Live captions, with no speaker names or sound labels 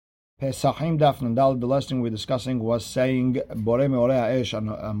Pesachim Daf Nandal, the lesson we're discussing was saying Borei Meorei Ha'esh on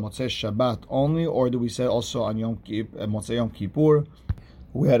Motzei Shabbat only, or do we say also on Motzei Yom Kippur?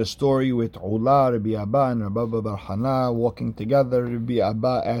 We had a story with Ula, Rabbi Abba, and Rabbi Bar Hana walking together. Rabbi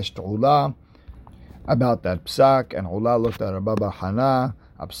Abba asked Ula about that psak, and Ula looked at Rabbi Bar Hana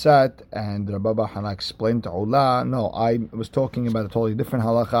upset, and Rabbi Bar Hana explained to Ula, no, I was talking about a totally different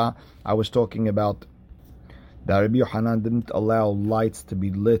halacha. I was talking about that Rabbi Yochanan didn't allow lights to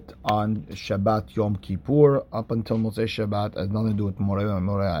be lit on Shabbat Yom Kippur up until Motzei Shabbat. It had nothing to do with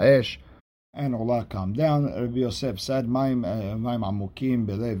Meorei Ha'esh. And Ula calmed down. Rabbi Yosef said, Maim amukim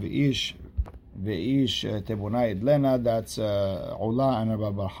belev ish ve'ish tebunai idlena. That's Ula and Rabbi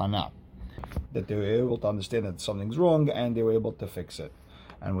Bar Hana. That they were able to understand that something's wrong and they were able to fix it.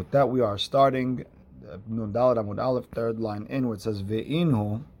 And with that we are starting Nun Daled Amud Aleph, third line in, where it says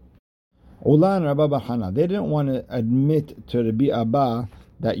Ve'inhu. Ula and Rabbi Bar Hana, they didn't want to admit to Rabbi Abba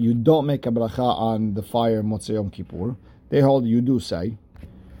that you don't make a bracha on the fire Motzei Yom Kippur. They hold you do say.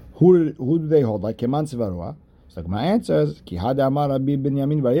 Who do they hold? Like Keman Tzivarua. So my answer is Ki Hada Amar Rabbi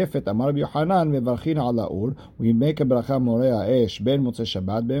Binyamin Bar Yefet Amar Rabbi Yochanan Mevarchin Ala Ur. We make a bracha Meorei Ha'esh Ben Motzei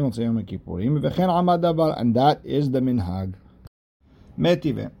Shabbat Ben Motzei Yom Kippurim Vechen Amad Davar, and that is the minhag.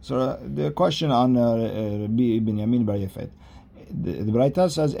 Metive. So the question on Rabbi Binyamin Bar Yefet. The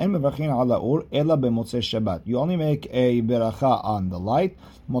Braita says, "En mevarchin ala ur ela b'motzei Shabbat." You only make a beracha on the light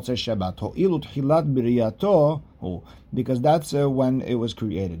motzei Shabbat. Ho'ilu tchilat biriyato, because that's when it was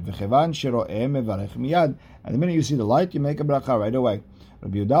created. V'chevan shero'eh mevarech miyad. And the minute you see the light, you make a beracha right away.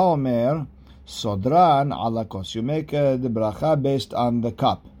 Rabbi Yehuda Omer, sodran ala kos. You make the beracha based on the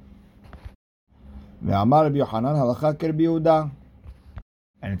cup. Ve'amar Rabbi Yochanan halacha k'Rabbi Yehuda.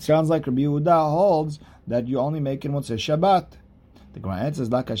 And it sounds like Rabbi Yehuda holds that you only make it motzei Shabbat. The Gemara answers,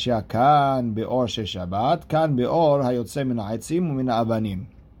 "La kashya kan beor sheshabat, kan beor hayotze min ha'etzim u'min ha'avanim."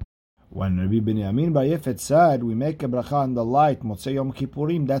 When Rabbi Binyamin Bar Yefet said we make a bracha on the light Motzei Yom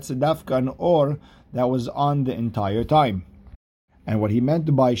Kippurim, that's a dafka an or that was on the entire time. And what he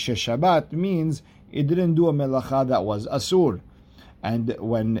meant by sheshabat means it didn't do a melacha that was asur. And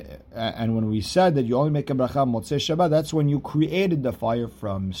when we said that you only make a bracha Motzei Shabbat, that's when you created the fire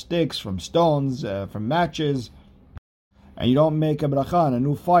from sticks, from stones, from matches. And you don't make a bracha on a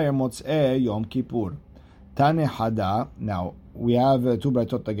new fire Motzei Yom Kippur. Tane Hada. Now we have two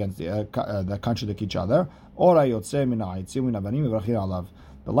braitot against that contradict each other. Ora yotze min ha'etzim min avanim mevarchin alav.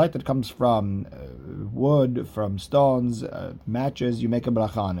 The light that comes from wood, from stones, matches, you make a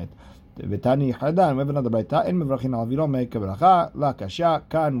bracha on it. V'tani Hada. And we have another braita. In mevarchin alav, you don't make a bracha. La kasha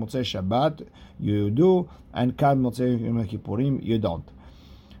kan Motzei Shabbat you do, and kan Motzei Yom Kippurim you don't.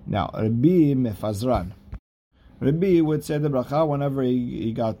 Now Rabbi Mefazran. Rabbi would say the bracha whenever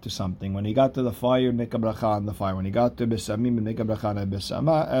he got to something. When he got to the fire, make a bracha on the fire. When he got to besamim, make a bracha on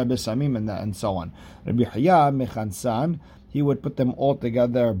besamim, and so on. Rabbi Chaya mechansan, he would put them all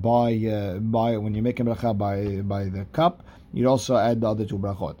together by when you make a bracha by the cup. You'd also add the other two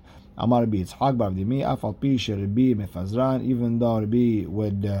brachot. Amar Rabbi Yitzchak bar Avdimi afal pi Rabbi mefazran. Even though Rabbi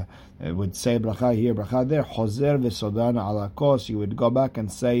would say bracha here, bracha there, chozer v'sodan ala kos, you would go back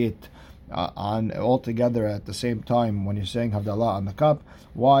and say it on all together at the same time when you're saying Havdalah on the cup.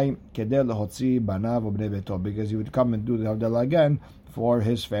 Why? Kedel lehotzi banav u'bnei beto, because he would come and do the Havdalah again for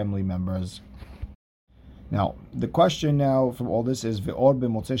his family members. Now, the question now from all this is, Ve'or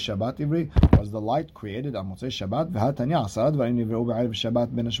b'motzei Shabbat ivri, was the light created on Motzei Shabbat? V'hatanya asara dvarim nivre'u b'erev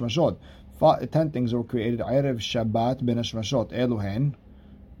Shabbat ben hashmashot. 10 things were created erev Shabbat ben hashmashot. Eluhen.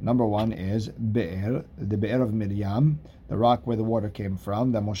 Number 1 is Be'er, the Be'er of Miriam, the rock where the water came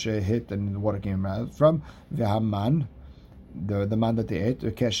from, that Moshe hit and the water came out from. Ve'haman, the man that they ate.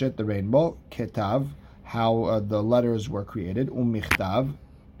 Keshet, the rainbow. Ketav, how the letters were created. Umichtav,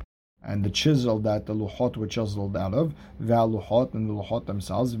 and the chisel that the luchot were chiseled out of. Ve'aluchot, and the luchot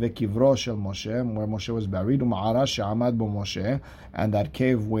themselves. Ve'kivro shel Moshe, where Moshe was buried. Uma'ara she'amad bo Moshe, and that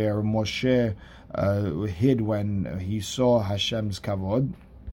cave where Moshe hid when he saw Hashem's kavod.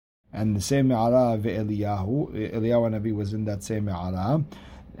 And the same me'ara ve'Eliyahu. Eliyahu Navi was in that same me'ara.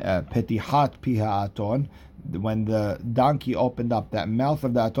 Petihat piha aton. When the donkey opened up, that mouth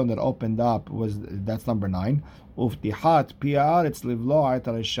of the aton that opened up, that's number 9. Uftihat piha aretz livlo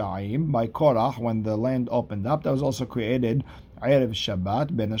atar sha'im. By Korach, when the land opened up, that was also created Erev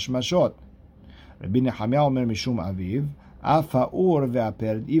Shabbat ben hashmashot. Rabbi Nehemiah Omer mishum aviv. Afa'ur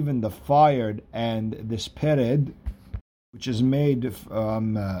ve'apered. Even the fired and the spered, which is made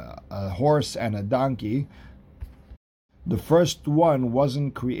from a horse and a donkey. The first one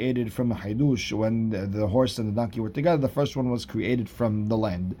wasn't created from a Hidush when the horse and the donkey were together. The first one was created from the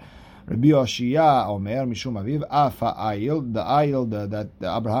land. Rabbi Yoshia Omer Mishum Aviv Af Ha'ayil, the ayil that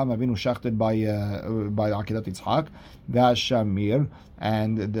Abraham Avinu shachted by Akedat Yitzchak, V'Shamir,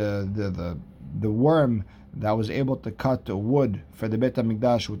 and the worm that was able to cut wood for the Beit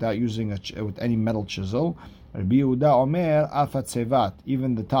HaMikdash without using with any metal chisel. Rabbi Yehuda Omer Af Hatzevat,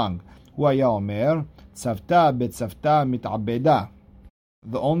 even the tongue. Hu Haya Omer Tzavta Betzavta Mit'abeda.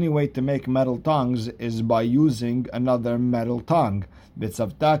 The only way to make metal tongues is by using another metal tongue.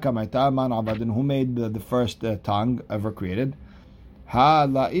 Betzavta Kamaita Man Abadin, who made the first tongue ever created.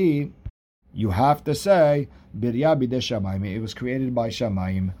 Ha'la'i, you have to say Birya Bidei Shamayim, it was created by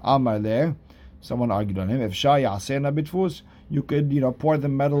Shamayim. Amar le, someone argued on him. If Shai Yasena Bitfus, you could pour the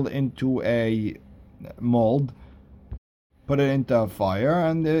metal into a mold, put it into a fire,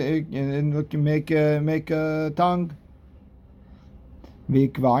 and it can make a tongue. And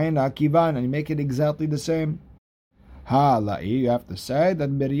you make it exactly the same. You have to say that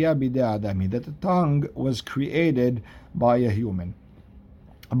Birya Bidei Adami, that the tongue was created by a human.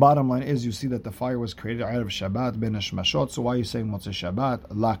 Bottom line is, you see that the fire was created Erev Shabbat ben Hashmashot. So why are you saying Motzei Shabbat?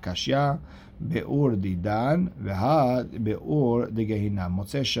 La Kashya Be'ur Didan V'had Be'ur de Gehinam.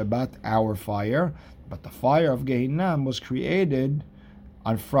 Motzei Shabbat, our fire, but the fire of Gehinam was created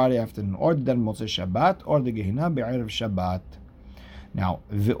on Friday afternoon, or then Motzei Shabbat, or the Gehinam Be'erev Shabbat. Now,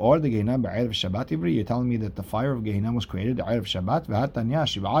 or the Gehinam Be'erev Shabbat Ivri, you're telling me that the fire of Gehinam was created Erev Shabbat. V'hat Tanya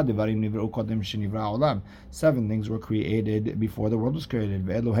Shiv'a Devarim Nivru Kodem Shenivra Olam. 7 things were created before the world was created.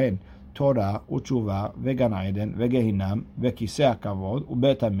 Ve'eluhen Torah, Utshuva, Vegan Eden, Vegehinam, Vekisei HaKavod,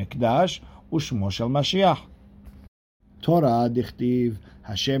 Ubeit HaMikdash, Ushmo Shel Mashiach. Torah dichtiv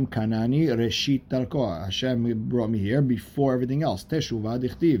Hashem Kanani Reshit Tarko. Hashem brought me here before everything else. Teshuvah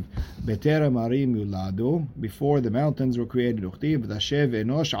dichtiv Beterem Arim Yuladu, before the mountains were created. Uchtiv Tashev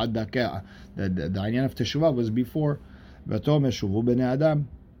Enosh Ad Dakeh. The Inyan of Teshuvah was before. V'tom Eshuvu Bnei Adam.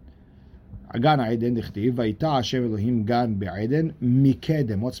 Gan Eden dichtiv Vayita Hashem Elohim Gan Be'eden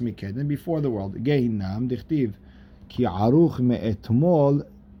Mikedem. What's Mikedem? Before the world. Gehinam dichtiv Ki Aruch Me'etmol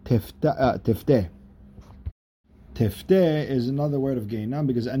Tefteh. Tefteh is another word of Gehinam,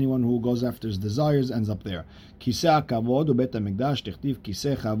 because anyone who goes after his desires ends up there. Kisei HaKavod uBeit HaMikdash tichtiv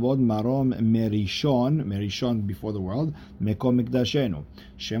Kisei Chavod Marom Merishon before the world, Mekom Mikdashenu.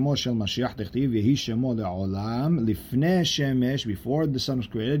 Shemo Shel Mashiach tichtiv Yehi Shemo Le'olam Lifnei Shemesh, before the sun was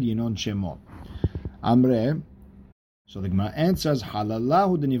created, Yinon Shemo. Amre. So the Gemara answers,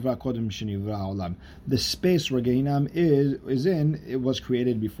 Halalahu denivra kodem shenivra olam. The space where Gehinam is in, it was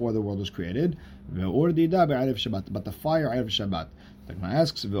created before the world was created. Ve'urdida be'arev Shabbat, but the fire Erev Shabbat. The Gemara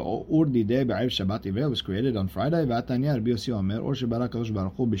asks, Ve'urdida be'arev Shabbat Iveh was created on Friday. Ve'atanya Rabbi Yossi Omer, Or shebara Kadosh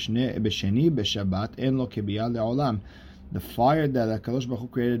Baruch Hu b'sheni b'Shabbat en lo kebiyah le'olam. The fire that Kadosh Baruch Hu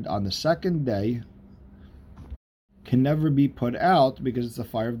created on the second day can never be put out, because it's the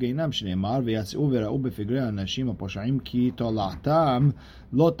fire of Gehinam. Shneimar ve'yatzeu ve'ra'u befigre anashim ha'poshaim ki tola'atam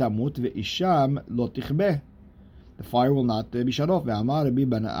lo tamut ve'isham lo tichbeh. The fire will not be shut off. Ve'amar Rabbi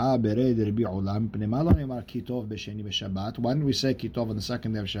Bana'a bered Rabbi Ulam pnei ma lo neimar ki tov b'sheni b'Shabbat. Why did we say ki tov on the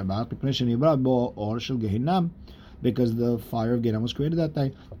second day of Shabbat? Pnei shenivra bo or shel Gehinam, because the fire of Gehinam was created that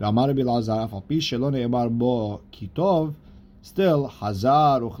day. Ve'amar Rabbi Elazar af al pi shelo neimar bo ki tov, still,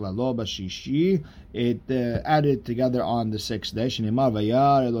 Hazar uchlalo b'shishi, it added together on the 6th day. Shneimar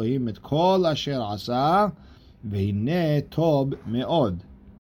vayar Elohim et kol asher asa v'hineh tob me'od.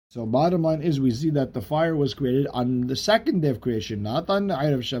 So bottom line is, we see that the fire was created on the second day of creation, not on the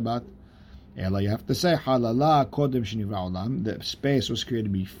Erev Shabbat. Ela, you have to say halala kodem shenivra olam. The space was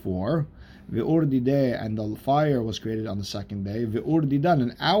created before. Ve'urdideh, and the fire was created on the second day. Ve'urdidan,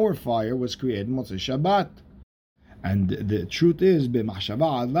 and our fire was created Motzei Shabbat. And the truth is, b'machshava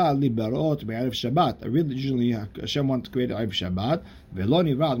Allah liberot be'erev Shabbat. Originally, Hashem wanted to create Erev Shabbat. Ve'lo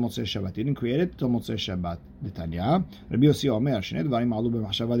nivra ad Motzei Shabbat. He didn't create it till Motzei Shabbat. D'Tanya, Rabbi Yossi Omer, shnei dvarim alu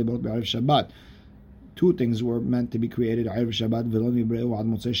b'machshava liberot be'erev Shabbat. 2 things were meant to be created Erev Shabbat. Ve'lo nivreu ad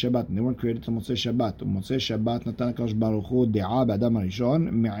Motzei Shabbat. They weren't created till Motzei Shabbat. Motzei Shabbat natan HaKadosh Baruch Hu de'a b'adam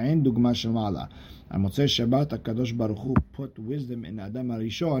harishon me'ain dugma shel ma'ala. On Motzei Shabbat, HaKadosh Baruch Hu put wisdom in Adam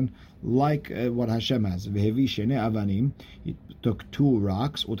HaRishon, like what Hashem has. Vehevi shenei avanim, he took 2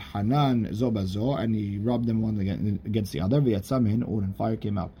 rocks, uthanan zo bazo, and he rubbed them one against the other. Ve'yatzam hin ur, and fire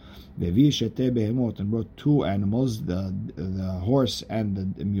came out. Vehevi shetei behemot, and brought 2 animals, the horse and the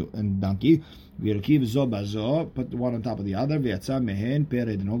donkey. Ve'yirkiv zo bazo, put one on top of the other. Ve'yatzam mehen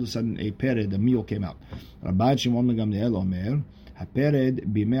pered, and all of a sudden a pered, a mule came out. Rabbi Shimon ben Gamliel Omer,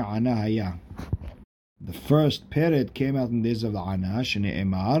 hapered bimei ana haya. The first pered came out in the days of the Ana,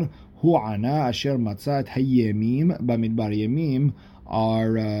 Shne'emar, Hu Ana Asher Matzat Hayyemim, Bamidbar Yemim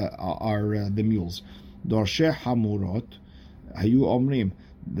are the mules. Dorsheh Hamurot, Hayu Omrim,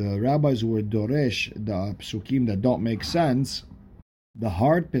 the rabbis who were doresh, the psukim that don't make sense, the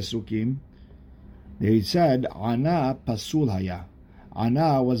hard psukim, they said, Ana pasul haya.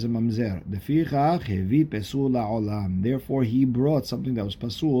 Ana was a mamzer. Defichach hevi pesul la'olam. Therefore, he brought something that was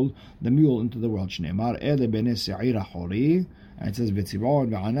pasul, the mule, into the world. Shneimar ele bene se'ira hori. And it says, V'tziv'on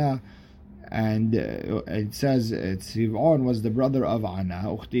v'ana. And it says, Tziv'on was the brother of Ana.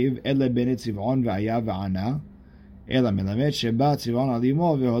 Uchtiv ele bene Tziv'on v'aya v'ana. Ela melamed sheba Tziv'on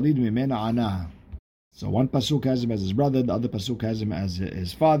alimo v'holid mimena Ana. So one pasuk has him as his brother, the other pasuk has him as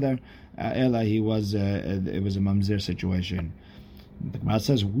his father. Ela, it was a mamzer situation. The Gemara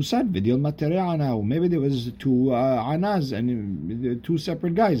says, who said Vidil Matere Ana? Maybe there was two Anas and two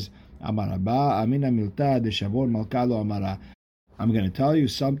separate guys. Amara ba Amina Milta de Shabor Malka lo Amara. I'm going to tell you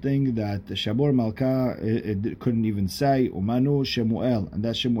something that Shabor Malka it couldn't even say. Umanu Shemuel, and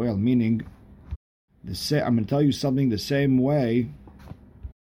that's Shemuel, meaning I'm going to tell you something the same way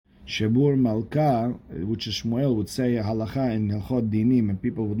Shabur Malka, which is Shmuel, would say halacha in Hilchot Dinim, and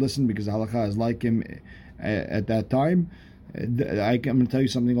people would listen because halacha is like him at that time. I'm going to tell you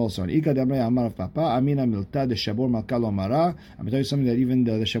something also. I'm going to tell you something that even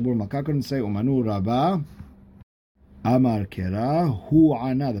the Shabur Malka couldn't say. Umanu Rabba Amar Kera Hu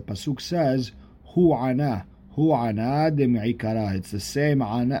Ana. The pasuk says Hu Ana. Hu Ana de Mi'ikara. It's the same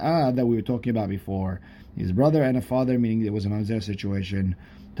Ana that we were talking about before. His brother and a father, meaning it was a mamzer situation.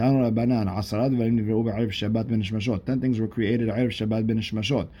 10 things were created Erev Shabbat ben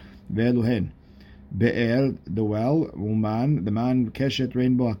Shmashot. Ve'eluhen. Be'er, the well, Uman, the man, Keshet,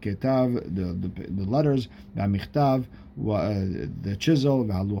 rainbow, Ketav, the letters, V'amichtav, the chisel,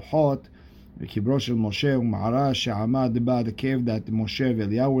 V'haluchot, V'kibro shel Moshe, U'ma'ara, She'amad, the cave that Moshe and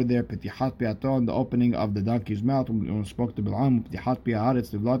Eliyahu were there, Petihat Piaton, the opening of the donkey's mouth, spoke to Bil'am, Petihat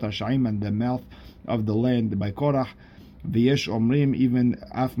Piaharetz, the V'lot HaSha'im, and the mouth of the land by Korach, V'yesh omrim, even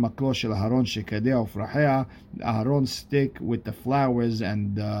af maklo shel Aharon shekadeh ufrahea, Aharon's stick with the flowers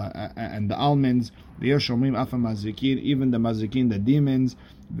and the almonds. V'yesh omrim af mazikin, even the mazikin, the demons.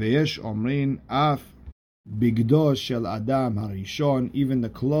 V'yesh omrim af bigdo shel Adam harishon, even the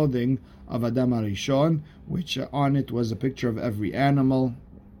clothing of Adam harishon, which on it was a picture of every animal.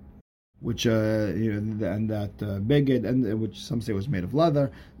 Which and that beged, and which some say was made of leather.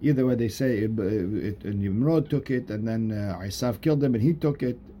 Either way, they say Nimrod took it, and then Isav killed him, and he took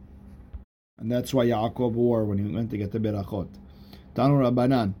it, and that's why Yaakov wore when he went to get the berachot. Tanu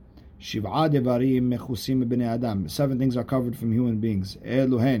Rabbanan, Shiv'a devarim mechusim b'nei Adam. 7 things are covered from human beings.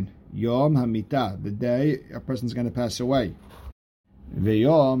 Eluhen, Yom Hamita, the day a person's going to pass away.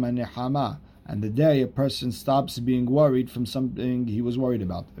 Ve'yom Hanechama, and the day a person stops being worried from something he was worried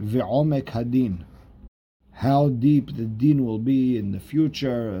about. Ve'omek hadin, how deep the din will be in the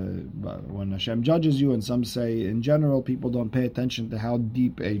future when Hashem judges you. And some say, in general, people don't pay attention to how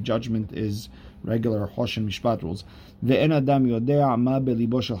deep a judgment is. Regular Hoshen Mishpat rules. Ve'en adam yodea ma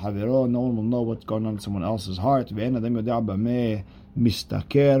belibo shel havero. No one will know what's going on in someone else's heart. Ve'en adam yodea b'meh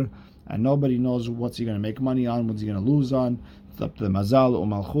mistaker. And nobody knows what's he going to make money on, what's he going to lose on. It's up to the Mazal.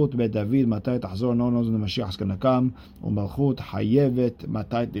 Umalchut bet David matai tahzor. No one knows when the Mashiach is going to come. Umalchut hayevet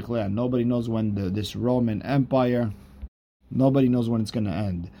matai tichleh. Nobody knows when this Roman Empire. Nobody knows when it's going to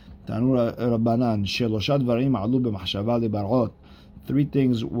end. Tanur Rabbanan shelosha dvarim alu b'machshava libarot. 3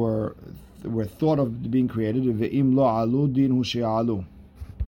 things were thought of being created. Ve'im lo alu din hu she'alu.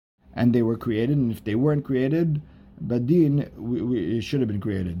 And they were created, and if they weren't created, badin it should have been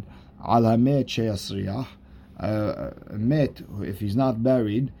created. Al hamet she'yasriyah. Met, if he's not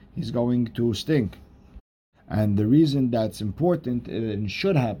buried, he's going to stink. And the reason that's important and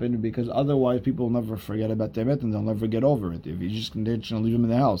should happen, because otherwise people will never forget about the met and they'll never get over it if you just continue to leave him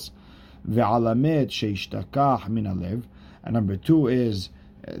in the house. And number 2 is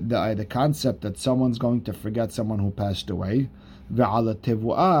the concept that someone's going to forget someone who passed away.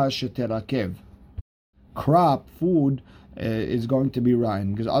 Crop, food, is going to be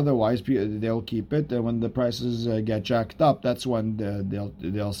rotten, because otherwise they'll keep it, and when the prices get jacked up, that's when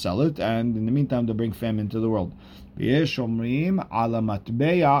they'll sell it, and in the meantime they'll bring famine to the world. And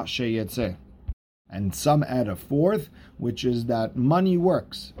some add a 4th, which is that money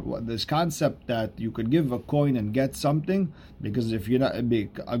works. This concept that you could give a coin and get something, because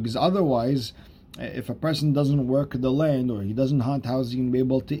because otherwise, if a person doesn't work the land or he doesn't hunt, how is he going to be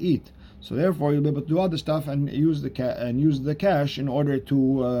able to eat? So therefore, you'll be able to do other stuff and use the cash in order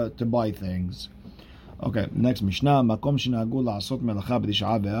to buy things. Okay, next Mishnah. Makom shenahagu la'asot melacha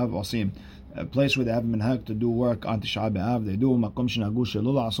b'tisha b'av osim. A place where they have minhag to do work on Tisha B'av, they do. Makom shenahagu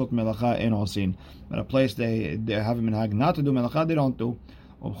shelo la'asot melacha en osin. But a place they have a minhag not to do melacha, they don't do.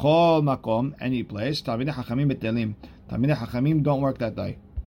 Ubchol makom, any place. Talmidei Chachamim betelim. Talmidei Chachamim don't work that day.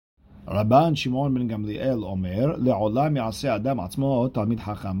 Rabban Shimon ben Gamliel Omer, Le'olam ya'aseh adam atzmo talmid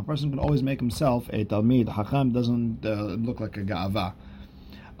hacham. A person can always make himself a talmid hacham, doesn't look like a ga'ava.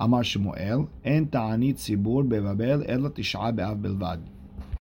 Amar Shmuel, En ta'anit tzibur bebabel ela tish'a be'av bilvad.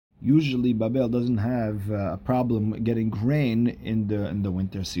 Usually Babel doesn't have a problem getting grain in the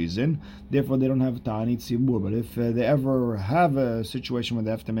winter season, therefore they don't have ta'anit tzibur. But if they ever have a situation where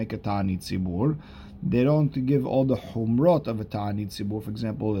they have to make a ta'anit tzibur, they don't give all the humrot of a ta'anit tzibur. For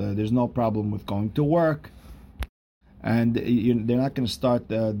example, there's no problem with going to work, and they're not going to start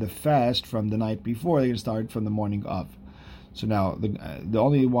the fast from the night before. They're going to start from the morning of. So now the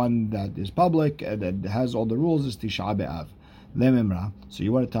only one that is public that has all the rules is Tisha B'Av. Lememra. So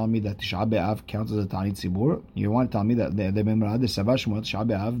you want to tell me that Tisha B'Av counts as a Ta'anit Tzibur? You want to tell me that Lememra, the Sava Shmuel Tisha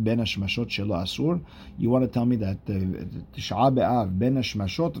B'Av ben Hashmashot Shelo Asur? You want to tell me that Tisha B'Av ben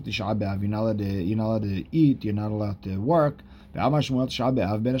Hashmashot or Tisha B'Av you're not allowed to eat, you're not allowed to work? Ve'amar Shmuel Tisha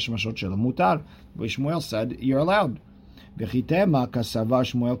B'Av ben Hashmashot Shelo Mutar. But Shmuel said you're allowed. Maybe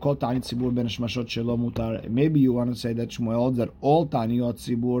you want to say that Shmuel that all Ta'aniyot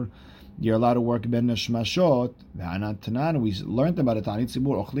Tzibur you're allowed to work ben neshmashot. We learned about a Ta'anit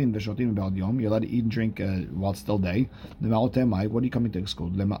Tzibur ochlin v'shotim b'ad yom. You're allowed to eat and drink while it's still day. The ma'oteh mai. What are you coming to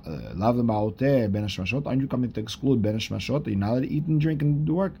exclude? Lav the ma'oteh ben neshmashot. Aren't you coming to exclude ben neshmashot? You're not allowed to eat and drink and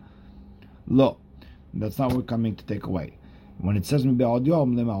do work. Lo, that's not what we're coming to take away. When it says b'ad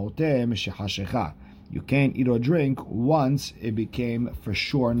yom le ma'oteh meshechashecha. You can't eat or drink once it became for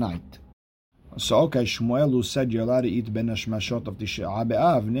sure night. So okay, Shmuel who said you're allowed to eat ben hashmashot of Tisha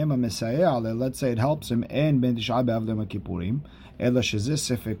B'Av, nema mesayeh, let's say it helps him, and ben Tisha B'Av lema kippurim, ela shezeh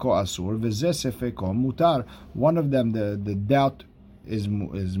sefeko asur, v'zeh sefeko mutar. One of them, the doubt is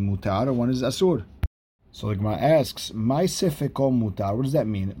mutar, and one is asur. So the Gemara asks, my sefeko mutar, what does that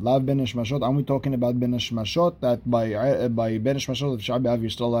mean? Lav ben hashmashot, are we talking about ben hashmashot, that by ben hashmashot of Tisha B'Av you're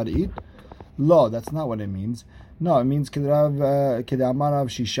still allowed to eat? No, that's not what it means. No, it means kedamarav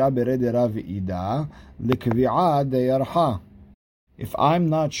shisha berede rav ida lekvi'ah deyarha. If I'm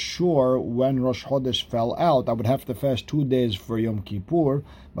not sure when Rosh Chodesh fell out, I would have to fast 2 days for Yom Kippur,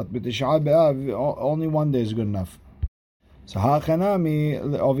 but with Tisha B'Av, only 1 day is good enough. So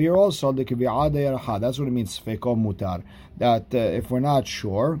ha'chanami, over here also, lekvi'ah deyarha. That's what it means, sfeko mutar. That if we're not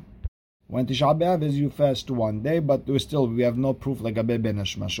sure, when Tisha B'Av is you fast 1 day, but we have no proof like Abe ben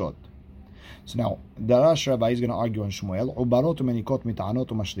Hashmashot. So now, Darash Rabbi is going to argue on Shmuel. Ubarot umenikot mitanot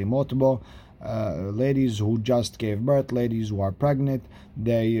umashlimot bo. Ladies who just gave birth, ladies who are pregnant,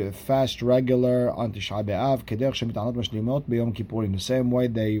 they fast regular on Tisha B'Av. Kederech shemitanot mashlimot b'Yom Kippur. In the same way,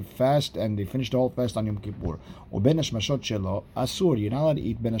 they fast and they finish the whole fast on Yom Kippur. Uben hashmashot shelo asur. You're not allowed to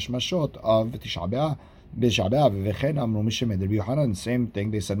eat ben hashmashot of Tisha B'Av. V'chein amru mishemed Rabbi Yochanan. Same thing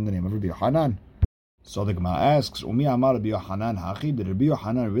they said in the name of Rabbi Yochanan. So the Gemara asks, Umi Amar Rabbi Yochanan Hachi, did Rabbi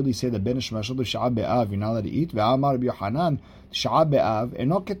Yochanan really say that ben hashmashot of Tisha B'Av you're not allowed to eat? Ve'amar Rabbi Yochanan Tisha B'Av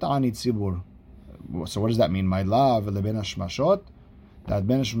eno keta'anit tzibur. So what does that mean? My love le ben hashmashot, that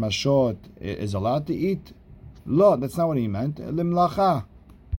ben hashmashot is allowed to eat? Lo, that's not what he meant. Limlacha,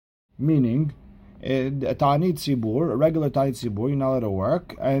 meaning a ta'anit tzibur, a regular ta'anit tzibur, you're not allowed to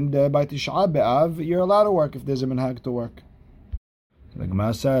work, and by Tisha B'Av you're allowed to work if there's a minhag to work. The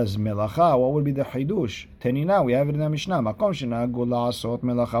Gemara says, Melacha, what would be the Hidush? Tenina, we have it in the Mishnah. Makom shenagu la'asot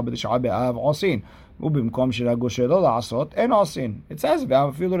melacha b'tisha b'av osin. Ubimkom shenagu shelo la'asot en osin. It says,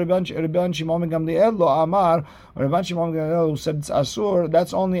 V'afilu Rabban Shimon ben Gamliel lo amar, or Rabban Shimon ben Gamliel who said it's asur,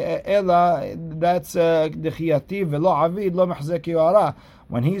 that's only ela, that's dechiyati v'lo avid lo mechzek yuara.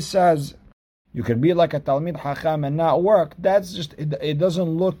 When he says, you can be like a Talmid Hacham and not work, that's just, it doesn't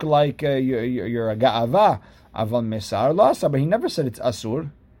look like you're a ga'ava. Aval mesar lasa, but he never said it's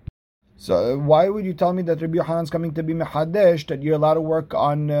asur. So why would you tell me that Rabbi Yochanan is coming to be mehadesh that you're allowed to work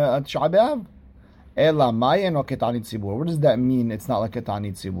on Tisha B'Av? Ela mayen o ketanit tzibur. What does that mean? It's not like a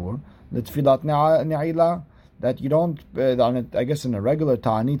ta'anit tzibur. The tfilat ne'ila that you don't. I guess in a regular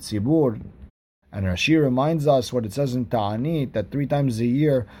ta'anit tzibur. And Rashi reminds us what it says in Ta'anit, that 3 times a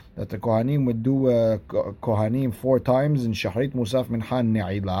year that the Kohanim would do Kohanim 4 times in Shahrit Musaf Minhan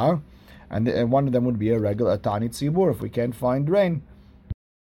Ne'ilah. And one of them would be a regular Ta'anit Tzibur if we can't find rain.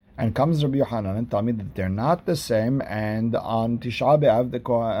 And comes Rabbi Yochanan and tell me that they're not the same, and on Tisha B'Av the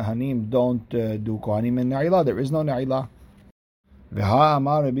Kohanim don't do Kohanim in Ne'ilah. There is no Ne'ilah. V'ha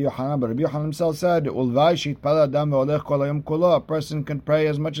amar Rabbi Yochanan, but Rabbi Yochanan himself said, Ulvai shitpal adam ve'olech kol hayom kulo. A person can pray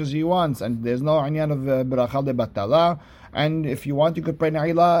as much as he wants, and there's no inyan of beracha de batala. And if you want, you could pray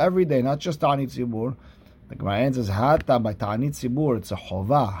Ne'ilah every day, not just Ta'anit Tzibur. The Gemara answers, Hata by Ta'anit Tzibur, it's a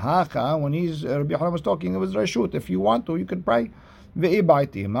chova. Haka, when Rabbi Yochanan was talking, it was reshut. If you want to, you could pray. Ve'i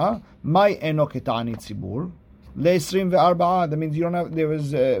ba'itima, my eno ke Ta'anit Tzibur. Le'isrim ve'arba'a. That means you don't have. There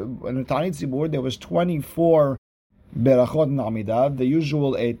was in the Ta'anit Tzibur there was 24 berachot in Amidah, the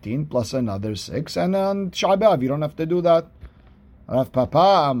usual 18 plus another 6, and on Tisha B'Av you don't have to do that. Rav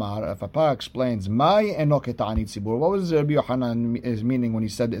Papa Amar. Rav Papa explains, "My eno keta'anit tzibur." What was Rabbi Yochanan is meaning when he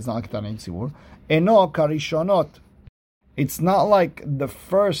said it's not like ta'anit tzibur? Eno karishonot. It's not like the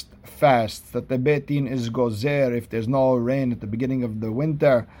first fast that the Beit Din is gozer if there's no rain at the beginning of the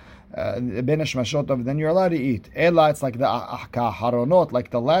winter. Ben Hashmashot, then you're allowed to eat. Ela, it's like the haronot,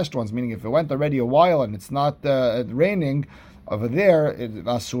 like the last ones, meaning if it went already a while and it's not raining. Over there,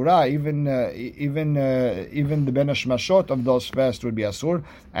 asura, even the ben hashmashot of those fasts would be asur,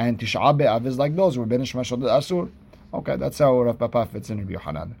 and Tisha B'Av is like those where ben hashmashot is asur. Okay, that's how Rav Papa fits in Rabbi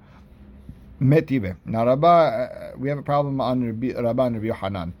Yochanan. Metive. Now, we have a problem on Rabba and Rabbi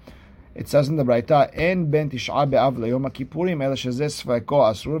Yochanan. It says in the Braita, "En ben Tisha B'Av leYom HaKippurim ela shezeh sfeko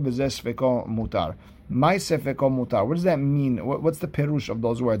asur v'zeh sfeko mutar." My sfeko mutar. What does that mean? What's the perush of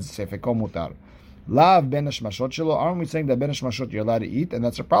those words? Sfeko mutar. Lav ben hashmashot shelo. Aren't we saying that ben hashmashot you're allowed to eat, and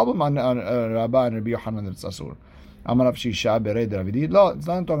that's a problem on Rabbah and Rabbi Yochanan that it's asur? Amar Rav Shisha bered Ravidi. No, it's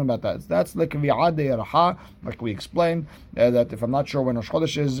not talking about that. That's like vi'ad yeraha, like we explained that if I'm not sure when Rosh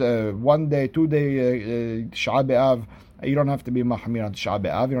Chodesh is, 1 day, 2 day Tisha B'Av, you don't have to be mahmir on Tisha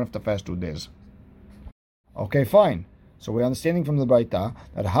B'Av. You don't have to fast 2 days. Okay, fine. So we're understanding from the Braita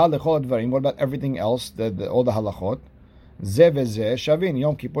that ha lechol advarim. What about everything else? All the halachot. Zeh v'zeh shavin.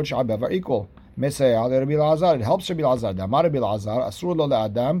 Yom Kippur Tisha B'Av are equal. It helps Rabbi Elazar. Damar Rabbi Elazar, asur lo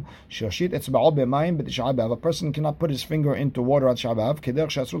le'adam sheyoshit etzba'o b'mayim b'tisha b'av. A person cannot put his finger into water on Tisha B'av.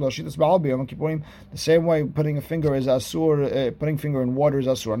 Kederech she'asur lo yoshit etzba'o b'yom kippurim. The same way putting a finger is asur, putting finger in water is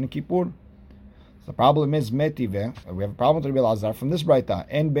asur on Kippur. The problem is metive. We have a problem with Rabbi Elazar from this Braita.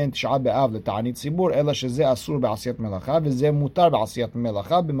 En ben Tisha B'Av le'ta'anit tzibur ela shezeh asur b'asiyat melacha v'zeh mutar b'asiyat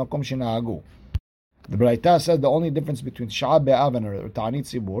melacha b'makom shenahagu. The Braita said the only difference between Tisha B'Av and Ta'anit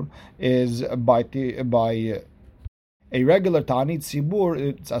Tzibur is by a regular Ta'anit Tzibur,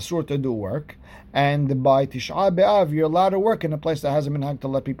 it's asur to do work, and by Tisha B'Av, you're allowed to work in a place that hasn't been had to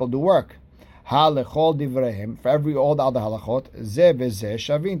let people do work. Ha lechol divrehim, for all the other halachot, zeh v'zeh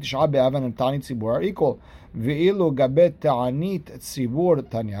shavin, Tisha B'Av and Ta'anit Tzibur are equal. V'ilu gabet Ta'anit Tzibur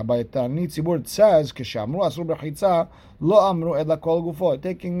Tanya. By Ta'anit Tzibur it says, Kishamru asur b'chitza, lo amru edla kol gufo,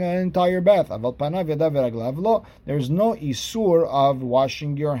 taking an entire bath. Aval panav yadav v'raglav lo. There is no isur of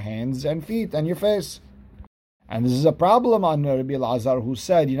washing your hands and feet and your face. And this is a problem on Rabbi Elazar, who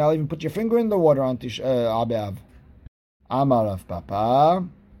said, you not even put your finger in the water on Tisha B'Av. Amar Rav Papa.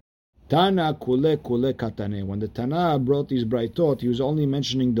 Tana kule katane. When the Tana brought these braitot, he was only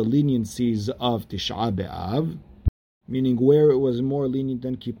mentioning the leniencies of Tisha B'Av, meaning where it was more lenient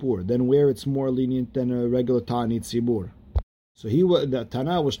than Kippur, then where it's more lenient than a regular Ta'anit Tzibur. So the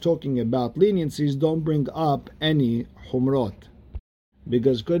Tana was talking about leniencies. Don't bring up any humrot,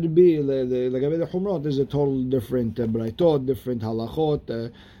 because could be the humrot is a total different braitot, different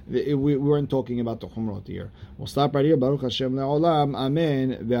halachot. We weren't talking about the humrot here. We'll stop right here. Baruch Hashem le'olam.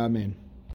 Amen ve'amen.